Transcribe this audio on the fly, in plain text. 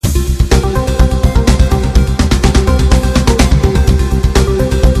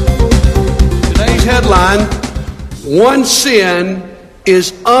29, one sin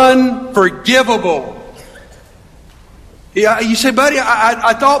is unforgivable. Yeah, you say, buddy,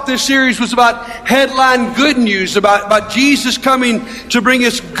 I thought this series was about headline good news, about Jesus coming to bring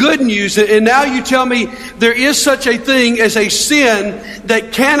us good news. And now you tell me there is such a thing as a sin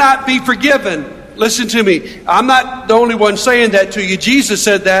that cannot be forgiven. Listen to me. I'm not the only one saying that to you. Jesus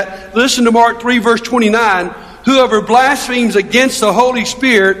said that. Listen to Mark 3, verse 29. Whoever blasphemes against the Holy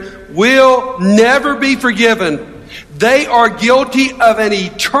Spirit will never be forgiven. They are guilty of an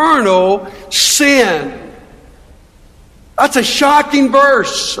eternal sin. That's a shocking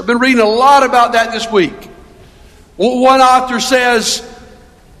verse. I've been reading a lot about that this week. One author says,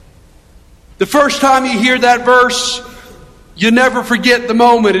 the first time you hear that verse, you never forget the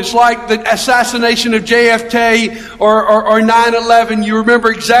moment. It's like the assassination of JFK or 9/11. You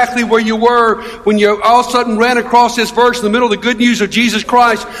remember exactly where you were when you all of a sudden ran across this verse in the middle of the good news of Jesus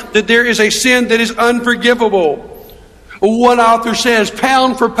Christ, that there is a sin that is unforgivable. One author says,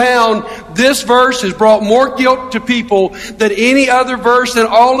 pound for pound, this verse has brought more guilt to people than any other verse in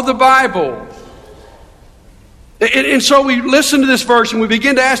all of the Bible. And so we listen to this verse and we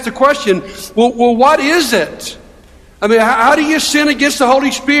begin to ask the question, well, what is it? I mean, how do you sin against the Holy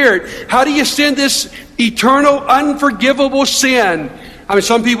Spirit? How do you sin this eternal, unforgivable sin? I mean,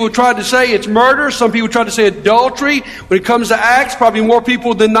 some people try to say it's murder. Some people try to say adultery. When it comes to Acts, probably more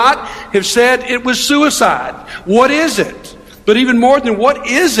people than not have said it was suicide. What is it? But even more than what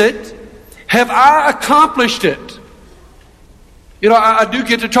is it, have I accomplished it? You know, I do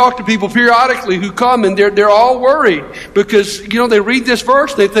get to talk to people periodically who come and they're all worried because, you know, they read this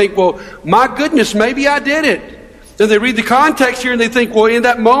verse and they think, well, my goodness, maybe I did it. Then they read the context here and they think, well, in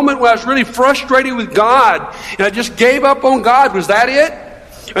that moment when I was really frustrated with God and I just gave up on God, was that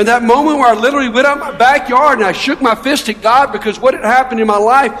it? And that moment where I literally went out my backyard and I shook my fist at God because what had happened in my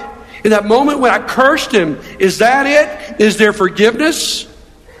life, in that moment when I cursed Him, is that it? Is there forgiveness?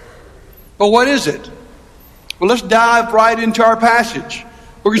 Well, what is it? Well, let's dive right into our passage.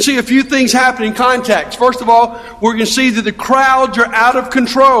 We're going to see a few things happen in context. First of all, we're going to see that the crowds are out of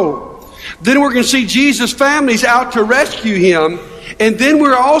control. Then we're going to see Jesus' family's out to rescue Him. And then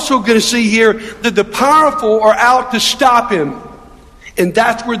we're also going to see here that the powerful are out to stop Him. And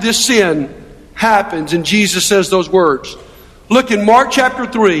that's where this sin happens. And Jesus says those words. Look in Mark chapter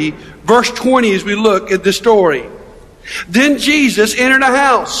 3, verse 20 as we look at the story. Then Jesus entered a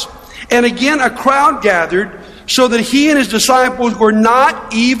house. And again a crowd gathered so that He and His disciples were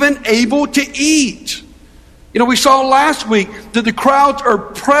not even able to eat. You know, we saw last week that the crowds are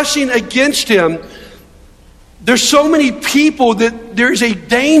pressing against Him. There's so many people that there's a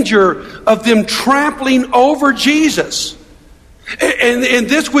danger of them trampling over Jesus. And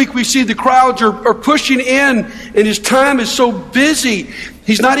this week we see the crowds are pushing in and His time is so busy,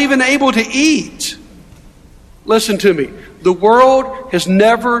 He's not even able to eat. Listen to me. The world has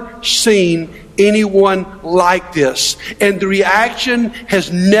never seen anyone like this. And the reaction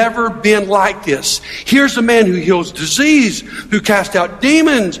has never been like this. Here's a man who heals disease, who casts out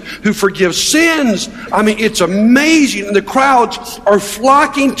demons, who forgives sins. I mean, it's amazing. And the crowds are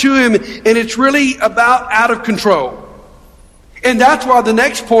flocking to Him, and it's really about out of control. And that's why the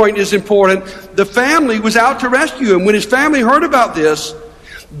next point is important. The family was out to rescue Him. When His family heard about this,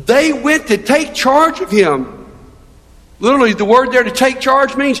 they went to take charge of Him. Literally, the word there to take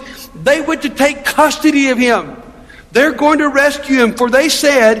charge means they went to take custody of Him. They're going to rescue Him, for they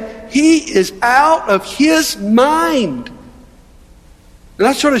said, He is out of His mind. And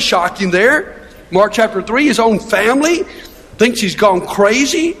that's sort of shocking there. Mark chapter 3, His own family thinks He's gone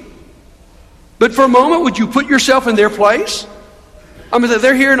crazy. But for a moment, would you put yourself in their place? I mean,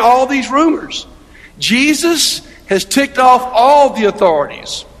 they're hearing all these rumors. Jesus has ticked off all the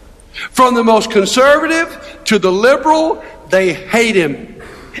authorities. From the most conservative to the liberal, they hate Him.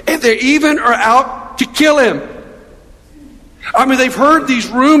 And they even are out to kill Him. I mean, they've heard these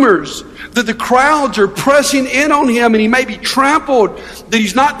rumors that the crowds are pressing in on Him and He may be trampled, that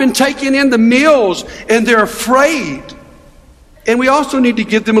He's not been taken in the meals, and they're afraid. And we also need to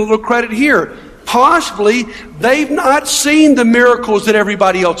give them a little credit here. Possibly, they've not seen the miracles that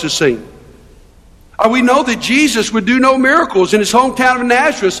everybody else has seen. We know that Jesus would do no miracles in His hometown of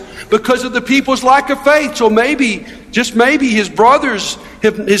Nazareth because of the people's lack of faith. So maybe, just maybe, His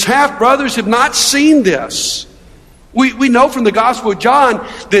half-brothers have not seen this. We know from the Gospel of John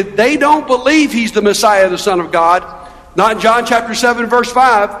that they don't believe He's the Messiah, the Son of God. Not in John chapter 7, verse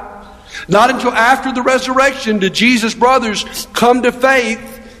 5. Not until after the resurrection did Jesus' brothers come to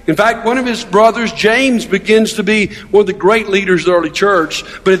faith. In fact, one of His brothers, James, begins to be one of the great leaders of the early church.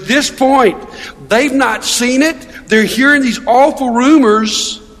 But at this point, they've not seen it. They're hearing these awful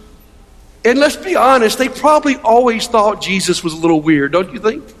rumors. And let's be honest, they probably always thought Jesus was a little weird, don't you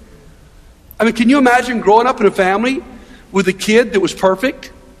think? I mean, can you imagine growing up in a family with a kid that was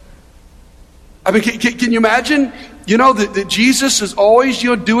perfect? I mean, can you imagine, that Jesus is always,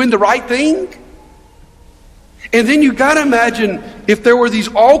 doing the right thing? And then you got to imagine if there were these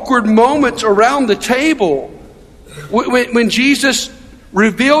awkward moments around the table when Jesus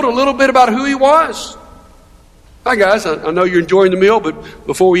revealed a little bit about who he was. Hi guys, I know you're enjoying the meal, but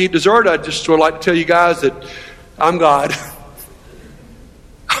before we eat dessert, I just would like to tell you guys that I'm God.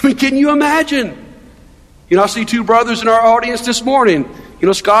 I mean, can you imagine? I see two brothers in our audience this morning.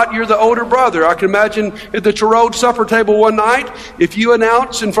 Scott, you're the older brother. I can imagine at the Chirode supper table one night, if you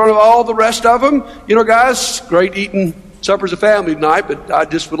announce in front of all the rest of them, guys, great eating supper as a family tonight, but I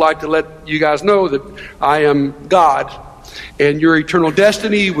just would like to let you guys know that I am God. And your eternal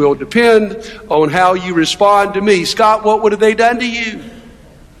destiny will depend on how you respond to me. Scott, what would have they done to you?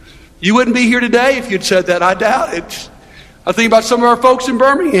 You wouldn't be here today if you'd said that. I doubt it. I think about some of our folks in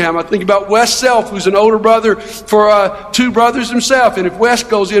Birmingham. I think about Wes Self, who's an older brother for two brothers himself. And if Wes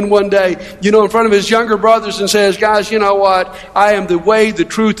goes in one day, in front of his younger brothers and says, guys, you know what? I am the way, the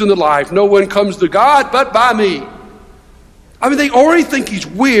truth, and the life. No one comes to God but by me. I mean, they already think he's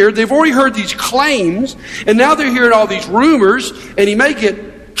weird. They've already heard these claims. And now they're hearing all these rumors. And he may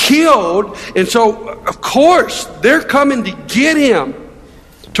get killed. And so, of course, they're coming to get him,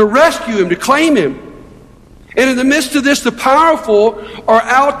 to rescue him, to claim him. And in the midst of this, the powerful are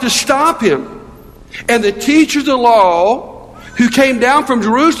out to stop him. And the teachers of the law who came down from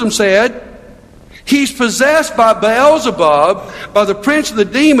Jerusalem said, he's possessed by Beelzebub, by the prince of the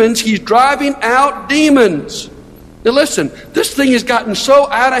demons. He's driving out demons. Now listen, this thing has gotten so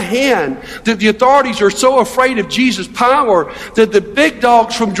out of hand that the authorities are so afraid of Jesus' power that the big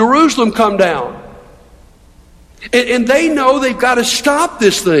dogs from Jerusalem come down. And they know they've got to stop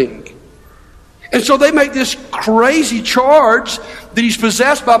this thing. And so they make this crazy charge that he's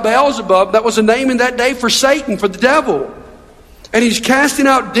possessed by Beelzebub. That was a name in that day for Satan, for the devil. And he's casting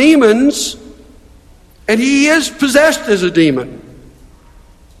out demons, and he is possessed as a demon.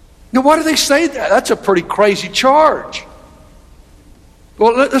 Now, why do they say that? That's a pretty crazy charge.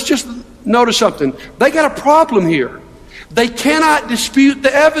 Well, let's just notice something. They got a problem here. They cannot dispute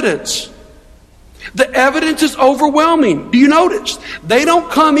the evidence. The evidence is overwhelming. Do you notice? They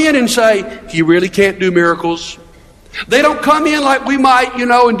don't come in and say, he really can't do miracles. They don't come in like we might,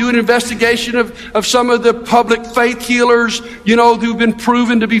 and do an investigation of some of the public faith healers, who've been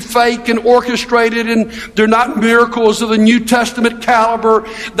proven to be fake and orchestrated, and they're not miracles of the New Testament caliber.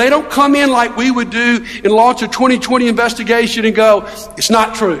 They don't come in like we would do and launch a 2020 investigation and go, it's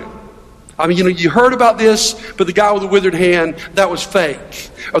not true. I mean, you heard about this, but the guy with the withered hand, that was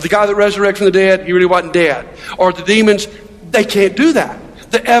fake. Or the guy that resurrected from the dead, he really wasn't dead. Or the demons, they can't do that.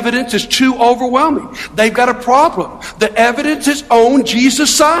 The evidence is too overwhelming. They've got a problem. The evidence is on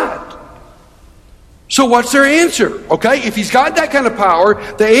Jesus' side. So what's their answer? Okay, if he's got that kind of power,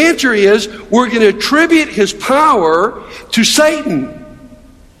 the answer is we're going to attribute his power to Satan.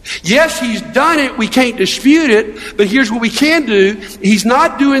 Yes, he's done it. We can't dispute it. But here's what we can do. He's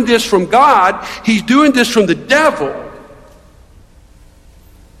not doing this from God. He's doing this from the devil.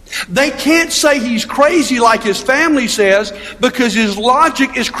 They can't say he's crazy like his family says because his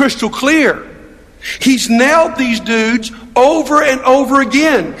logic is crystal clear. He's nailed these dudes over and over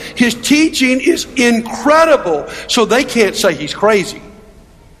again. His teaching is incredible. So they can't say he's crazy.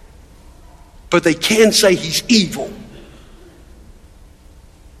 But they can say he's evil.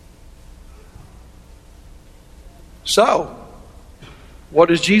 So, what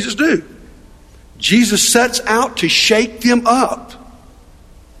does Jesus do? Jesus sets out to shake them up.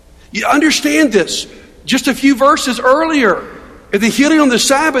 You understand this. Just a few verses earlier, at the healing on the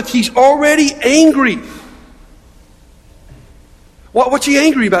Sabbath, he's already angry. What's he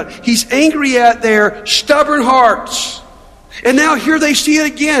angry about? He's angry at their stubborn hearts. And now here they see it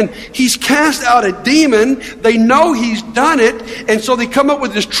again. He's cast out a demon. They know he's done it. And so they come up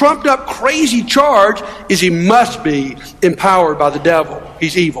with this trumped up crazy charge is he must be empowered by the devil.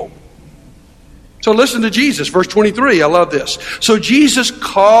 He's evil. So listen to Jesus, verse 23. I love this. So Jesus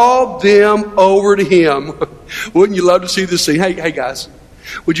called them over to him. Wouldn't you love to see this scene? Hey guys,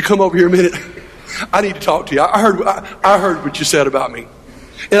 would you come over here a minute? I need to talk to you. I heard what you said about me.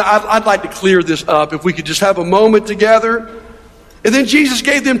 And I'd like to clear this up if we could just have a moment together. And then Jesus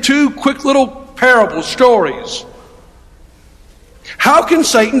gave them two quick little parable stories. How can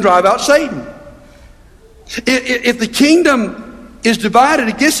Satan drive out Satan? If the kingdom is divided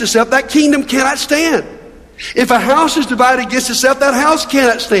against itself, that kingdom cannot stand. If a house is divided against itself, that house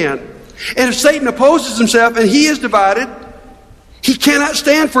cannot stand. And if Satan opposes himself and he is divided, He cannot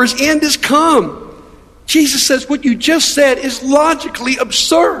stand, for his end is come. Jesus says what you just said is logically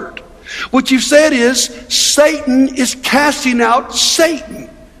absurd. What you've said is Satan is casting out Satan.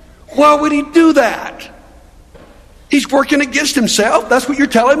 Why would he do that? He's working against himself. That's what you're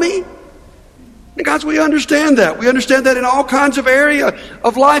telling me? And guys, we understand that. We understand that in all kinds of area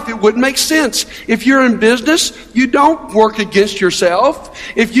of life. It wouldn't make sense. If you're in business, you don't work against yourself.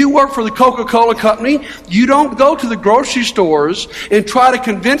 If you work for the Coca-Cola company, you don't go to the grocery stores and try to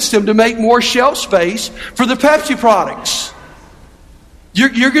convince them to make more shelf space for the Pepsi products. You're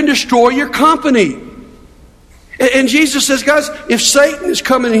going to destroy your company. And Jesus says, guys, if Satan is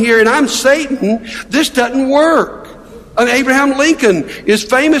coming here and I'm Satan, this doesn't work. I mean, Abraham Lincoln is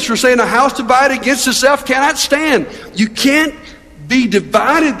famous for saying a house divided against itself cannot stand. You can't be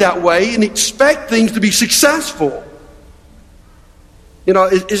divided that way and expect things to be successful. You know,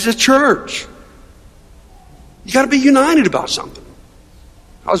 it's a church. You got to be united about something.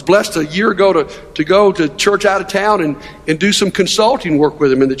 I was blessed a year ago to go to church out of town and do some consulting work with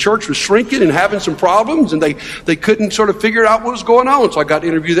them. And the church was shrinking and having some problems, and they couldn't sort of figure out what was going on. So I got to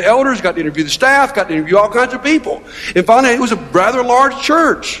interview the elders, got to interview the staff, got to interview all kinds of people. And finally, it was a rather large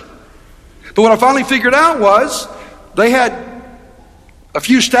church. But what I finally figured out was they had a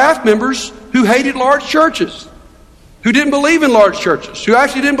few staff members who hated large churches, who didn't believe in large churches, who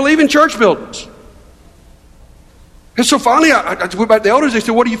actually didn't believe in church buildings. And so finally, I went back to the elders. They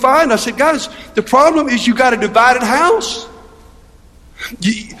said, what do you find? I said, guys, the problem is you got a divided house.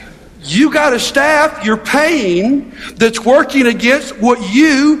 You got a staff you're paying that's working against what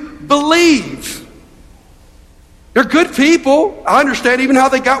you believe. They're good people. I understand even how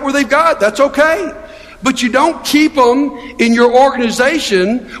they got where they've got. That's okay. But you don't keep them in your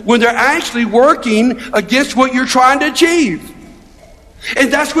organization when they're actually working against what you're trying to achieve.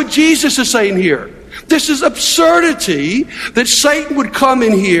 And that's what Jesus is saying here. This is absurdity that Satan would come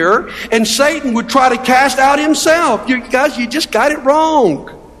in here and Satan would try to cast out himself. You guys, you just got it wrong.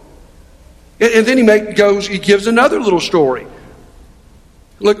 And then he gives another little story.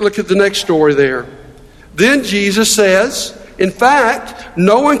 Look at the next story there. Then Jesus says, in fact,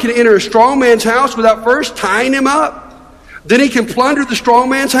 no one can enter a strong man's house without first tying him up. Then he can plunder the strong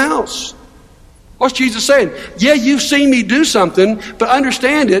man's house. What's Jesus saying? Yeah, you've seen me do something, but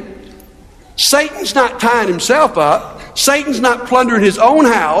understand it. Satan's not tying himself up. Satan's not plundering his own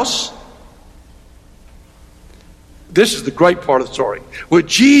house. This is the great part of the story. What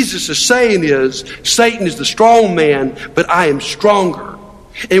Jesus is saying is, Satan is the strong man, but I am stronger.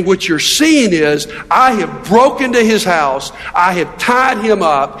 And what you're seeing is, I have broken into his house, I have tied him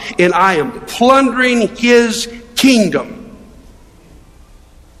up, and I am plundering his kingdom.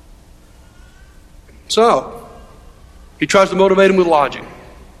 So, he tries to motivate him with logic.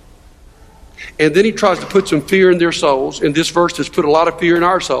 And then he tries to put some fear in their souls. And this verse has put a lot of fear in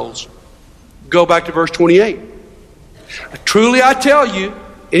our souls. Go back to verse 28. Truly I tell you,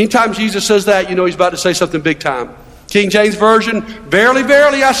 anytime Jesus says that, you know he's about to say something big time. King James Version, verily,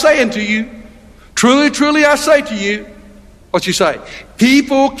 verily I say unto you, truly, truly I say to you. What's he say?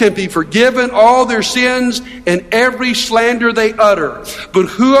 People can be forgiven all their sins and every slander they utter. But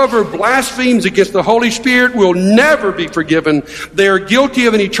whoever blasphemes against the Holy Spirit will never be forgiven. They are guilty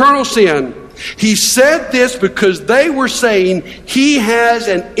of an eternal sin. He said this because they were saying he has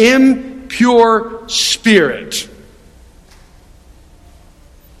an impure spirit.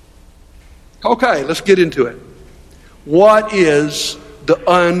 Okay, let's get into it. What is the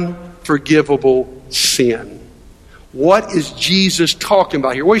unforgivable sin? What is Jesus talking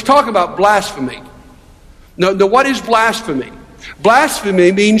about here? Well, he's talking about blasphemy. No, what is blasphemy?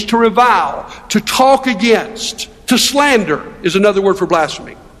 Blasphemy means to revile, to talk against, to slander is another word for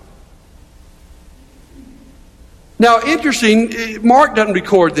blasphemy. Now, interesting, Mark doesn't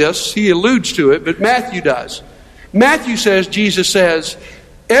record this. He alludes to it, but Matthew does. Matthew says, Jesus says,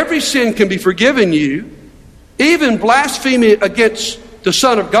 every sin can be forgiven you, even blasphemy against the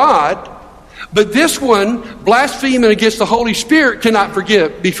Son of God, but this one, blaspheming against the Holy Spirit, cannot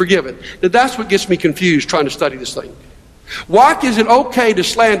be forgiven. Now, that's what gets me confused trying to study this thing. Why is it okay to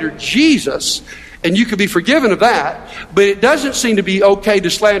slander Jesus, and you can be forgiven of that, but it doesn't seem to be okay to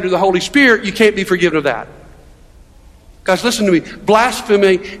slander the Holy Spirit, you can't be forgiven of that? Guys, listen to me.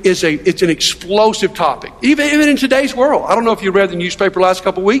 Blasphemy it's an explosive topic. Even in today's world. I don't know if you read the newspaper last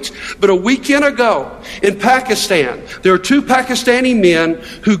couple of weeks, but a weekend ago in Pakistan, there were two Pakistani men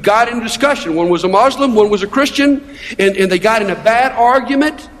who got in discussion. One was a Muslim, one was a Christian, and they got in a bad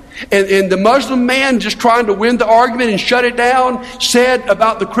argument. And the Muslim man, just trying to win the argument and shut it down, said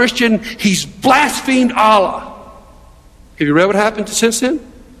about the Christian, he's blasphemed Allah. Have you read what happened since then?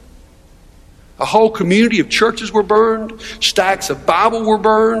 A whole community of churches were burned. Stacks of Bible were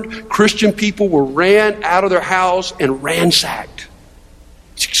burned. Christian people were ran out of their house and ransacked.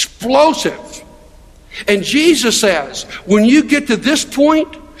 It's explosive. And Jesus says, when you get to this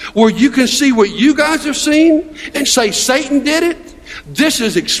point where you can see what you guys have seen and say Satan did it, this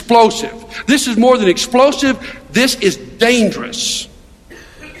is explosive. This is more than explosive. This is dangerous.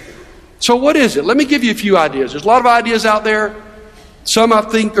 So what is it? Let me give you a few ideas. There's a lot of ideas out there. Some I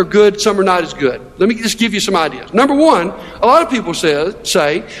think are good, some are not as good. Let me just give you some ideas. Number one, a lot of people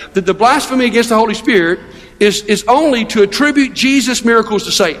say that the blasphemy against the Holy Spirit is only to attribute Jesus' miracles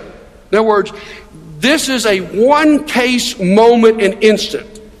to Satan. In other words, this is a one-case moment and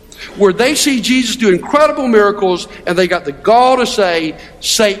instant where they see Jesus do incredible miracles and they got the gall to say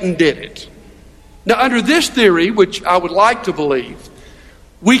Satan did it. Now, under this theory, which I would like to believe,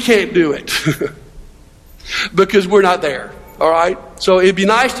 we can't do it because we're not there. All right? So it'd be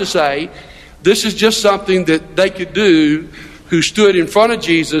nice to say this is just something that they could do who stood in front of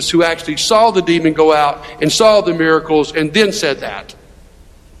Jesus, who actually saw the demon go out and saw the miracles and then said that.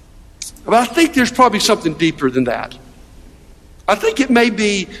 But I think there's probably something deeper than that. I think it may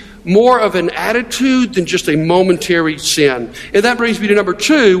be more of an attitude than just a momentary sin. And that brings me to number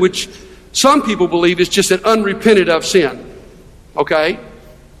two, which some people believe is just an unrepented of sin. Okay?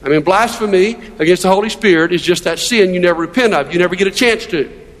 I mean, blasphemy against the Holy Spirit is just that sin you never repent of. You never get a chance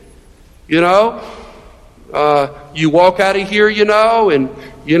to. You know? You walk out of here, and,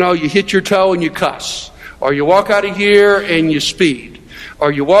 you hit your toe and you cuss. Or you walk out of here and you speed.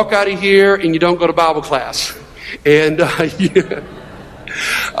 Or you walk out of here and you don't go to Bible class. And,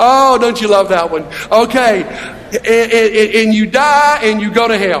 oh, don't you love that one? Okay. And you die and you go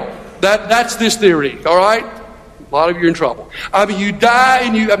to hell. That's this theory, all right? A lot of you are in trouble. I mean, you die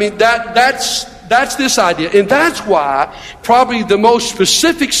and that's this idea. And that's why probably the most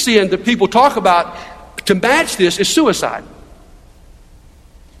specific sin that people talk about to match this is suicide.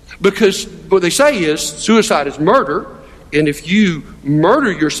 Because what they say is suicide is murder. And if you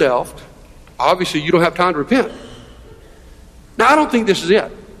murder yourself, obviously you don't have time to repent. Now, I don't think this is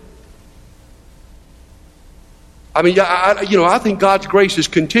it. I mean, I think God's grace is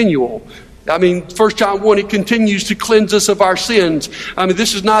continual. I mean, 1 John 1, it continues to cleanse us of our sins. I mean,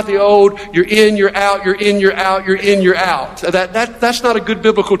 this is not the old, you're in, you're out, you're in, you're out, you're in, you're out. That's not a good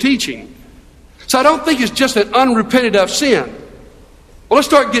biblical teaching. So I don't think it's just an unrepented of sin. Well, let's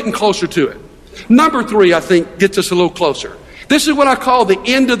start getting closer to it. Number 3, I think, gets us a little closer. This is what I call the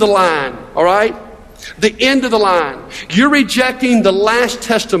end of the line, all right? The end of the line. You're rejecting the last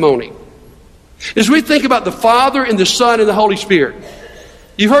testimony. As we think about the Father and the Son and the Holy Spirit,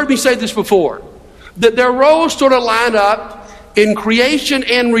 you've heard me say this before, that their roles sort of line up in creation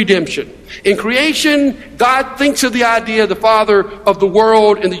and redemption. In creation, God thinks of the idea of the Father of the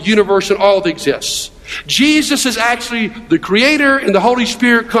world and the universe and all that exists. Jesus is actually the creator, and the Holy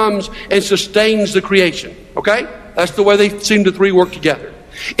Spirit comes and sustains the creation. Okay? That's the way they seem to three work together.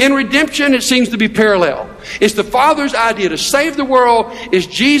 In redemption, it seems to be parallel. It's the Father's idea to save the world. It's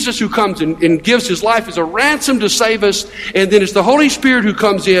Jesus who comes and gives his life as a ransom to save us. And then it's the Holy Spirit who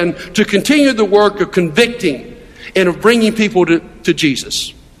comes in to continue the work of convicting and of bringing people to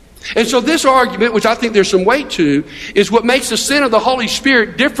Jesus. And so this argument, which I think there's some weight to, is what makes the sin of the Holy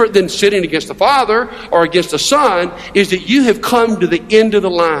Spirit different than sinning against the Father or against the Son, is that you have come to the end of the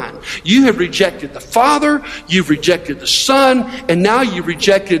line. You have rejected the Father, you've rejected the Son, and now you've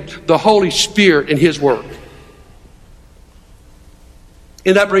rejected the Holy Spirit and his work.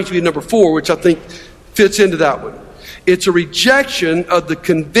 And that brings me to number 4, which I think fits into that one. It's a rejection of the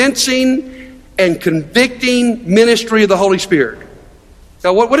convincing and convicting ministry of the Holy Spirit.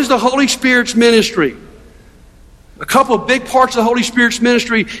 Now, what is the Holy Spirit's ministry? A couple of big parts of the Holy Spirit's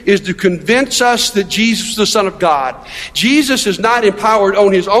ministry is to convince us that Jesus is the Son of God. Jesus is not empowered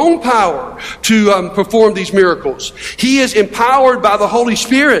on his own power to perform these miracles. He is empowered by the Holy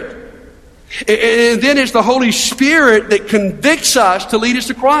Spirit. And then it's the Holy Spirit that convicts us to lead us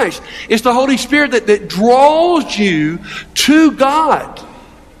to Christ. It's the Holy Spirit that draws you to God.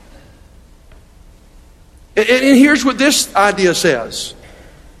 And here's what this idea says.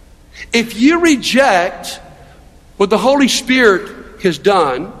 If you reject what the Holy Spirit has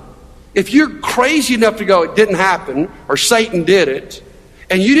done, if you're crazy enough to go, it didn't happen, or Satan did it,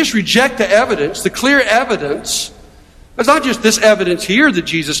 and you just reject the evidence, the clear evidence, it's not just this evidence here that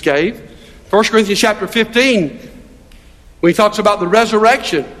Jesus gave. 1 Corinthians chapter 15, when he talks about the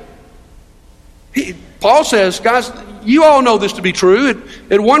resurrection, Paul says, guys, you all know this to be true.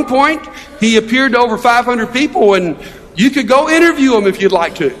 At one point, he appeared to over 500 people, and you could go interview them if you'd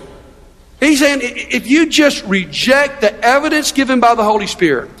like to. He's saying if you just reject the evidence given by the Holy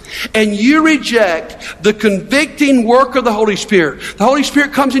Spirit and you reject the convicting work of the Holy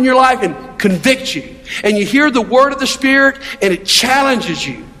Spirit comes in your life and convicts you. And you hear the word of the Spirit and it challenges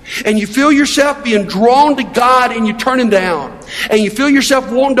you. And you feel yourself being drawn to God and you turn Him down. And you feel yourself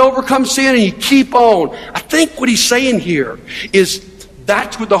wanting to overcome sin and you keep on. I think what he's saying here is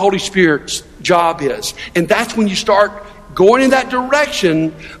that's what the Holy Spirit's job is. And that's when you start going in that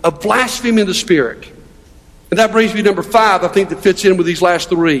direction of blaspheming the Spirit. And that brings me to number 5, I think, that fits in with these last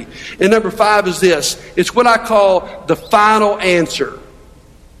 3. And number 5 is this. It's what I call the final answer.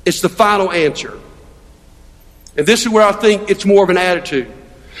 It's the final answer. And this is where I think it's more of an attitude.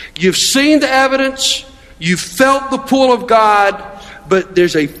 You've seen the evidence, you've felt the pull of God, but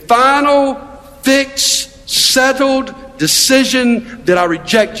there's a final, fixed, settled decision that I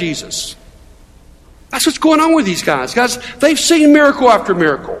reject Jesus. That's what's going on with these guys. Guys, they've seen miracle after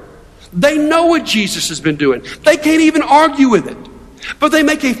miracle. They know what Jesus has been doing. They can't even argue with it. But they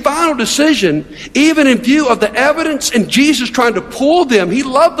make a final decision, even in view of the evidence and Jesus trying to pull them. He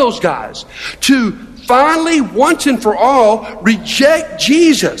loved those guys. To finally, once and for all, reject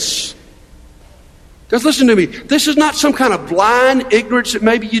Jesus. Because listen to me, this is not some kind of blind ignorance that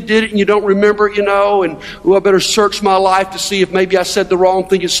maybe you did it and you don't remember, and I better search my life to see if maybe I said the wrong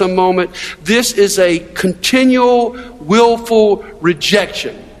thing at some moment. This is a continual, willful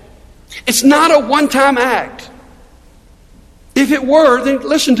rejection. It's not a one-time act. If it were, then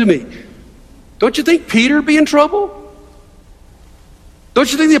listen to me. Don't you think Peter would be in trouble? Don't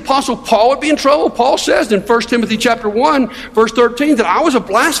you think the Apostle Paul would be in trouble? Paul says in 1 Timothy chapter 1, verse 13, that I was a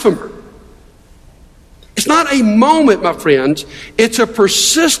blasphemer. It's not a moment, my friends. It's a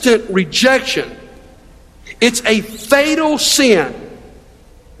persistent rejection. It's a fatal sin.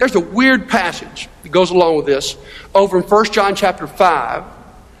 There's a weird passage that goes along with this over in 1 John chapter 5,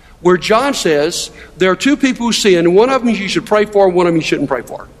 where John says there are 2 people who sin, and one of them you should pray for, and one of them you shouldn't pray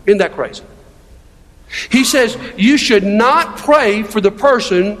for. Isn't that crazy? He says you should not pray for the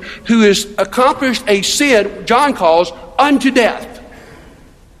person who has accomplished a sin, John calls, unto death.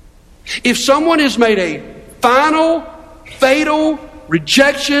 If someone has made a final, fatal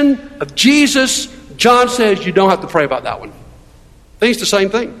rejection of Jesus, John says you don't have to pray about that one. I think it's the same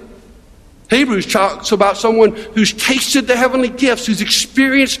thing. Hebrews talks about someone who's tasted the heavenly gifts, who's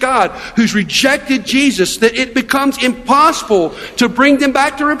experienced God, who's rejected Jesus, that it becomes impossible to bring them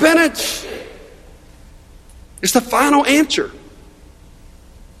back to repentance. It's the final answer.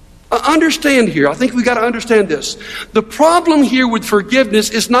 Understand here, I think we've got to understand this. The problem here with forgiveness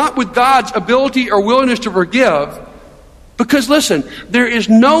is not with God's ability or willingness to forgive. Because listen, there is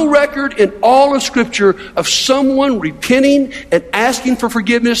no record in all of Scripture of someone repenting and asking for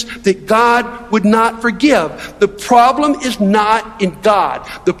forgiveness that God would not forgive. The problem is not in God.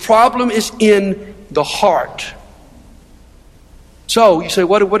 The problem is in the heart. So you say,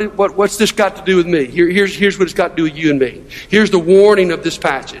 what's this got to do with me? Here's what it's got to do with you and me. Here's the warning of this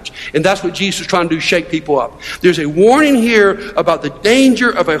passage. And that's what Jesus is trying to do, shake people up. There's a warning here about the danger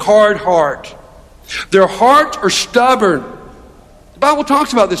of a hard heart. Their hearts are stubborn. The Bible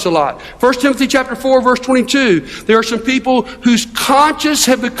talks about this a lot. 1 Timothy chapter 4, verse 22. There are some people whose conscience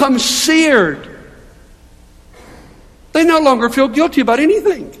have become seared. They no longer feel guilty about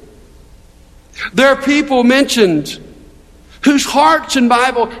anything. There are people mentioned whose hearts in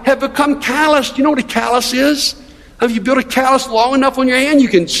Bible have become calloused. You know what a callus is? Have you built a callus long enough on your hand, you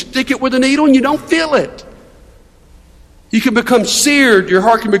can stick it with a needle and you don't feel it. You can become seared. Your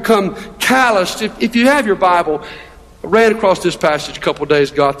heart can become calloused. If you have your Bible, I ran across this passage a couple of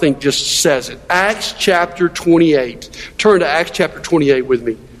days ago, I think just says it. Acts chapter 28. Turn to Acts chapter 28 with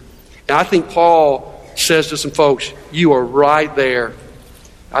me. And I think Paul says to some folks, you are right there.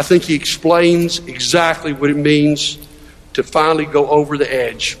 I think he explains exactly what it means to finally go over the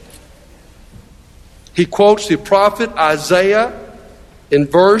edge. He quotes the prophet Isaiah in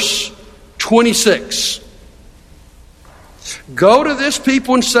verse 26. Go to this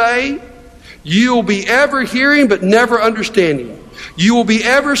people and say, you will be ever hearing but never understanding. You will be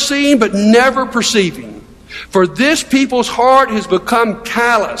ever seeing but never perceiving. For this people's heart has become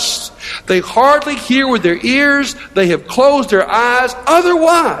callous. They hardly hear with their ears. They have closed their eyes.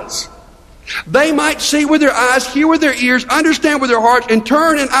 Otherwise, they might see with their eyes, hear with their ears, understand with their hearts, and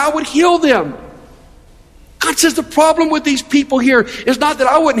turn, and I would heal them. God says the problem with these people here is not that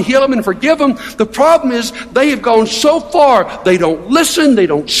I wouldn't heal them and forgive them. The problem is they have gone so far, they don't listen, they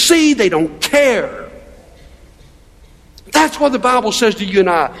don't see, they don't care. That's what the Bible says to you and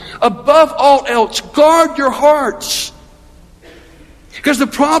I. Above all else, guard your hearts. Because the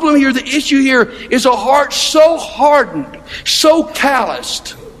problem here, the issue here, is a heart so hardened, so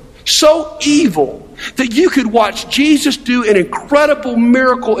calloused, so evil, that you could watch Jesus do an incredible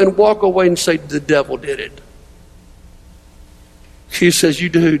miracle and walk away and say, the devil did it. He says, you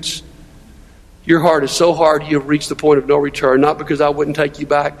dudes, your heart is so hard you have reached the point of no return, not because I wouldn't take you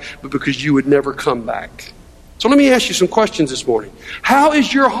back, but because you would never come back. So let me ask you some questions this morning. How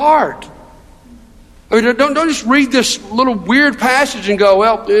is your heart? I mean, don't just read this little weird passage and go,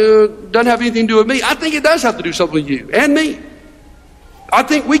 well, it doesn't have anything to do with me. I think it does have to do something with you and me. I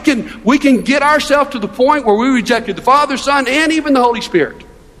think we can get ourselves to the point where we rejected the Father, Son, and even the Holy Spirit.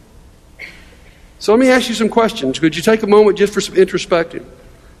 So let me ask you some questions. Could you take a moment just for some introspection?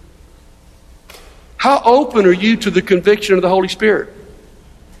 How open are you to the conviction of the Holy Spirit?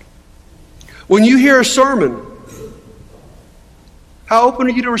 When you hear a sermon, how open are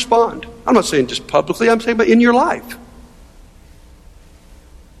you to respond? I'm not saying just publicly, I'm saying but in your life.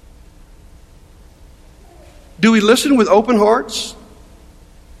 Do we listen with open hearts?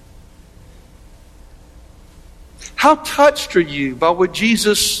 How touched are you by what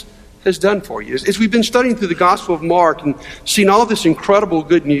Jesus has done for you? As we've been studying through the Gospel of Mark and seen all this incredible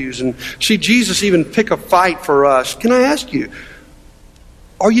good news and see Jesus even pick a fight for us, can I ask you,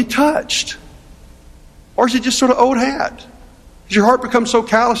 are you touched? Or is it just sort of old hat? Has your heart become so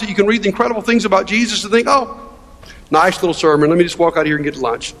callous that you can read the incredible things about Jesus and think, oh, nice little sermon, let me just walk out here and get to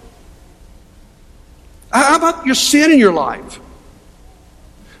lunch? How about your sin in your life?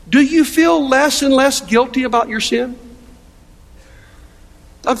 Do you feel less and less guilty about your sin?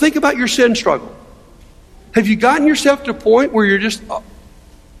 Now think about your sin struggle. Have you gotten yourself to a point where you're just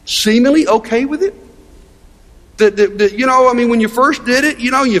seemingly okay with it? When you first did it,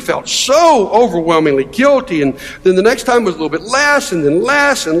 you felt so overwhelmingly guilty, and then the next time was a little bit less, and then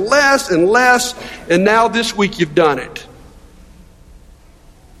less, and less, and less, and now this week you've done it.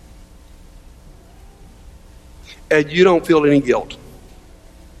 And you don't feel any guilt.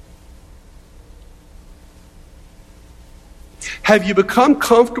 Have you become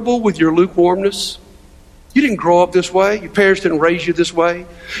comfortable with your lukewarmness? You didn't grow up this way. Your parents didn't raise you this way.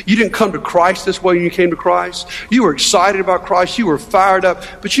 You didn't come to Christ this way when you came to Christ. You were excited about Christ. You were fired up.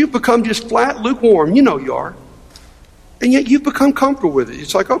 But you've become just flat lukewarm. You know you are. And yet you've become comfortable with it.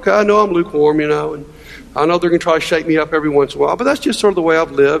 It's like, okay, I know I'm lukewarm, and I know they're going to try to shake me up every once in a while, but that's just sort of the way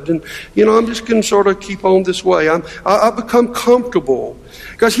I've lived. And, I'm just going to sort of keep on this way. I've become comfortable.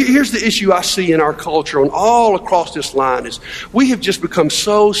 Because here's the issue I see in our culture and all across this line is we have just become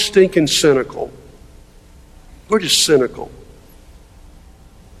so stinking cynical. We're just cynical.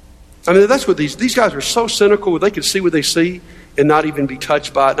 I mean, that's what these guys are so cynical. They can see what they see and not even be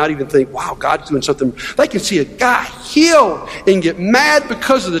touched by it, not even think, wow, God's doing something. They can see a guy healed and get mad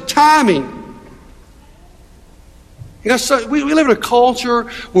because of the timing. So we live in a culture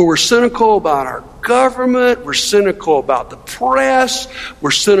where we're cynical about our government, we're cynical about the press,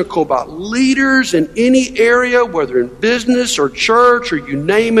 we're cynical about leaders in any area, whether in business or church or you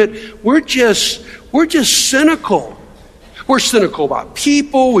name it. We're just cynical. We're cynical about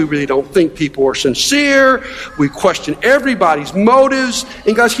people. We really don't think people are sincere. We question everybody's motives.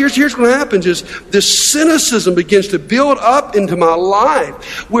 And guys, here's what happens is this cynicism begins to build up into my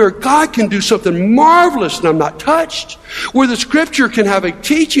life where God can do something marvelous and I'm not touched. Where the scripture can have a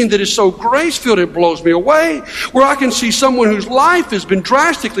teaching that is so grace-filled it blows me away. Where I can see someone whose life has been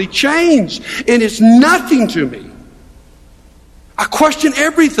drastically changed and it's nothing to me. I question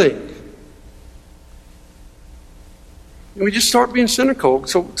everything. And we just start being cynical.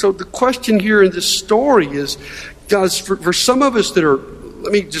 So the question here in this story is, guys, for some of us that are,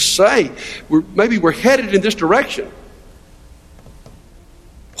 let me just say, we're headed in this direction.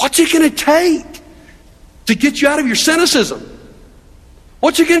 What's it going to take to get you out of your cynicism?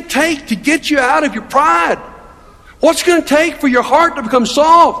 What's it going to take to get you out of your pride? What's it going to take for your heart to become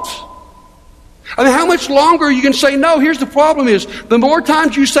soft? I mean, how much longer are you going to say no? Here's the problem is, the more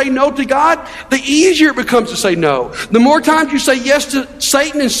times you say no to God, the easier it becomes to say no. The more times you say yes to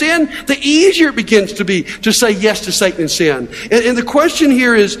Satan and sin, the easier it begins to be to say yes to Satan and sin. And the question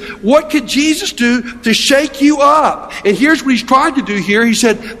here is, what could Jesus do to shake you up? And here's what he's trying to do here. He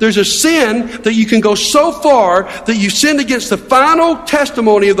said, there's a sin that you can go so far that you sinned against the final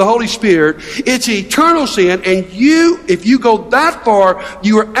testimony of the Holy Spirit. It's eternal sin. And if you go that far,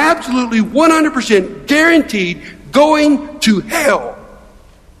 you are absolutely 100% guaranteed going to hell.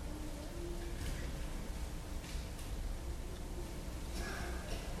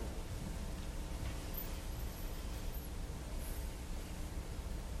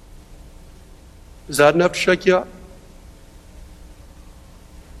 Is that enough to shake you up?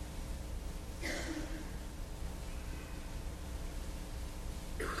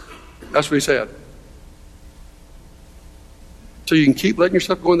 That's what he said. So you can keep letting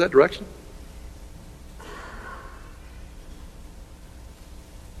yourself go in that direction?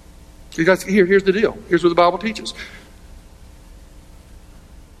 You guys, here's the deal. Here's what the Bible teaches.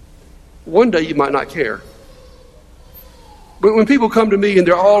 One day you might not care. But when people come to me and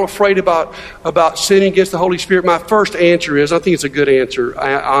they're all afraid about sinning against the Holy Spirit, my first answer is, I think it's a good answer,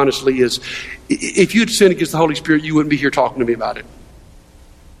 honestly, is if you'd sinned against the Holy Spirit, you wouldn't be here talking to me about it.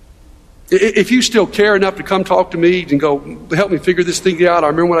 If you still care enough to come talk to me and go, help me figure this thing out, I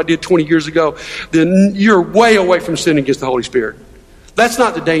remember what I did 20 years ago, then you're way away from sinning against the Holy Spirit. That's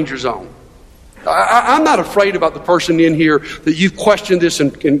not the danger zone. I'm not afraid about the person in here that you've questioned this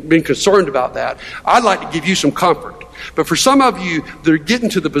and been concerned about that. I'd like to give you some comfort. But for some of you, they're getting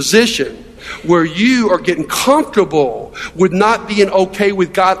to the position where you are getting comfortable with not being okay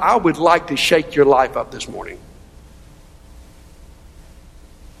with God. I would like to shake your life up this morning.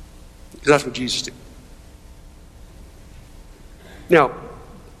 Because that's what Jesus did. Now,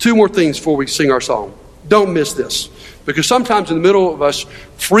 two more things before we sing our song. Don't miss this. Because sometimes in the middle of us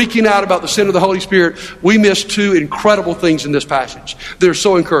freaking out about the sin of the Holy Spirit, we miss two incredible things in this passage. They're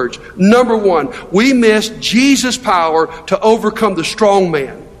so encouraged. Number one, we miss Jesus' power to overcome the strong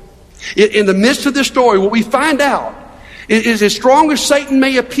man. In the midst of this story, what we find out is as strong as Satan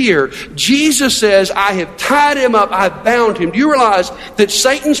may appear, Jesus says, I have tied him up, I have bound him. Do you realize that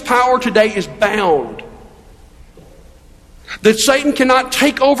Satan's power today is bound? That Satan cannot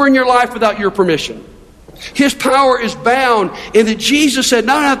take over in your life without your permission. His power is bound, and that Jesus said,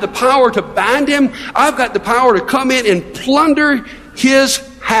 not only have the power to bind him, I've got the power to come in and plunder his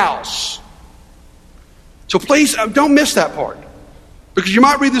house. So please, don't miss that part. Because you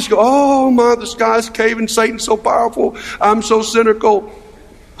might read this and go, oh my, the sky's caving, Satan's so powerful, I'm so cynical.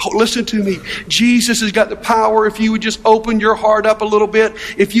 Oh, listen to me. Jesus has got the power. If you would just open your heart up a little bit,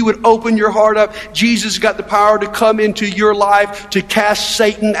 if you would open your heart up, Jesus has got the power to come into your life, to cast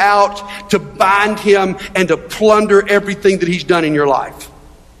Satan out, to bind him, and to plunder everything that he's done in your life.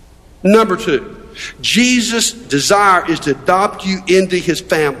 Number two, Jesus' desire is to adopt you into his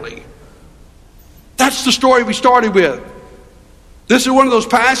family. That's the story we started with. This is one of those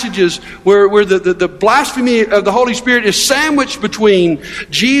passages where the blasphemy of the Holy Spirit is sandwiched between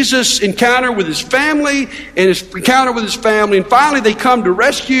Jesus' encounter with his family and his encounter with his family. And finally they come to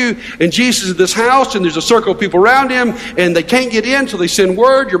rescue, and Jesus is at this house, and there's a circle of people around him, and they can't get in, so they send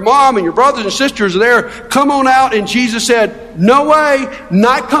word, your mom and your brothers and sisters are there, come on out. And Jesus said, no way,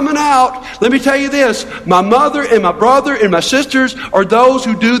 not coming out. Let me tell you this, my mother and my brother and my sisters are those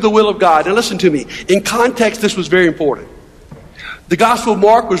who do the will of God. Now listen to me, in context this was very important. The Gospel of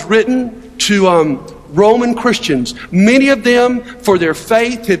Mark was written to Roman Christians. Many of them, for their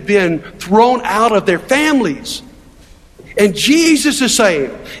faith, had been thrown out of their families. And Jesus is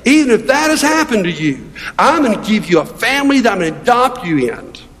saying, even if that has happened to you, I'm going to give you a family that I'm going to adopt you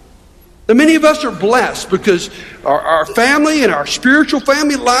in. Now, many of us are blessed because our family and our spiritual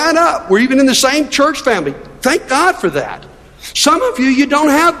family line up. We're even in the same church family. Thank God for that. Some of you don't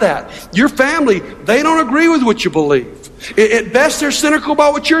have that. Your family, they don't agree with what you believe. At best, they're cynical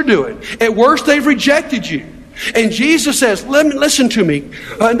about what you're doing. At worst, they've rejected you. And Jesus says, listen to me.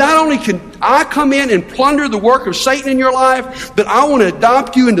 Not only can I come in and plunder the work of Satan in your life, but I want to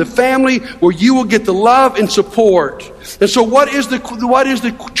adopt you into a family where you will get the love and support. And so what is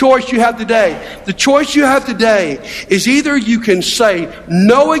the choice you have today? The choice you have today is either you can say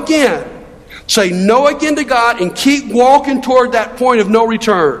no again to God and keep walking toward that point of no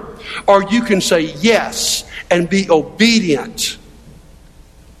return, or you can say yes and be obedient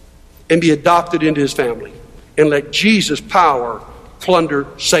and be adopted into his family and let Jesus' power plunder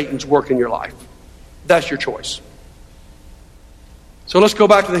Satan's work in your life. That's your choice. So let's go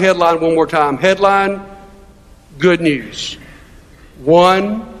back to the headline one more time. Headline, good news.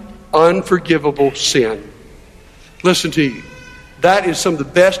 One unforgivable sin. Listen to you. That is some of the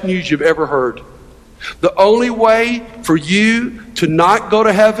best news you've ever heard. The only way for you to not go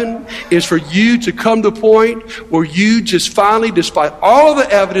to heaven is for you to come to the point where you just finally, despite all the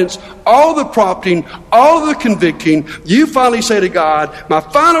evidence, all the prompting, all the convicting, you finally say to God, my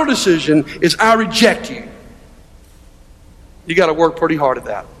final decision is I reject you. You got to work pretty hard at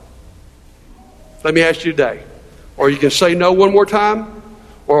that. Let me ask you today, are you going to say no one more time,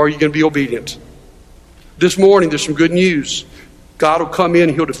 or are you going to be obedient? This morning there's some good news. God will come in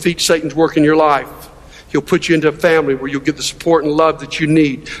and he'll defeat Satan's work in your life. He'll put you into a family where you'll get the support and love that you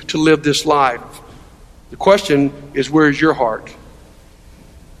need to live this life. The question is, where is your heart?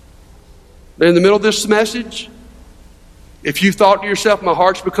 In the middle of this message, if you thought to yourself, my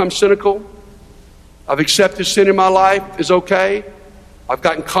heart's become cynical, I've accepted sin in my life is okay, I've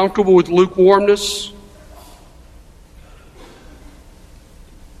gotten comfortable with lukewarmness,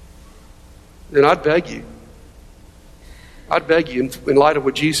 then I'd beg you, in light of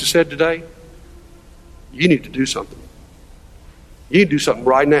what Jesus said today, you need to do something. You need to do something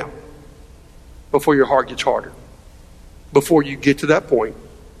right now before your heart gets harder, before you get to that point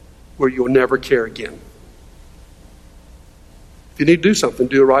where you'll never care again. If you need to do something,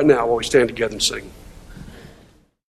 do it right now while we stand together and sing.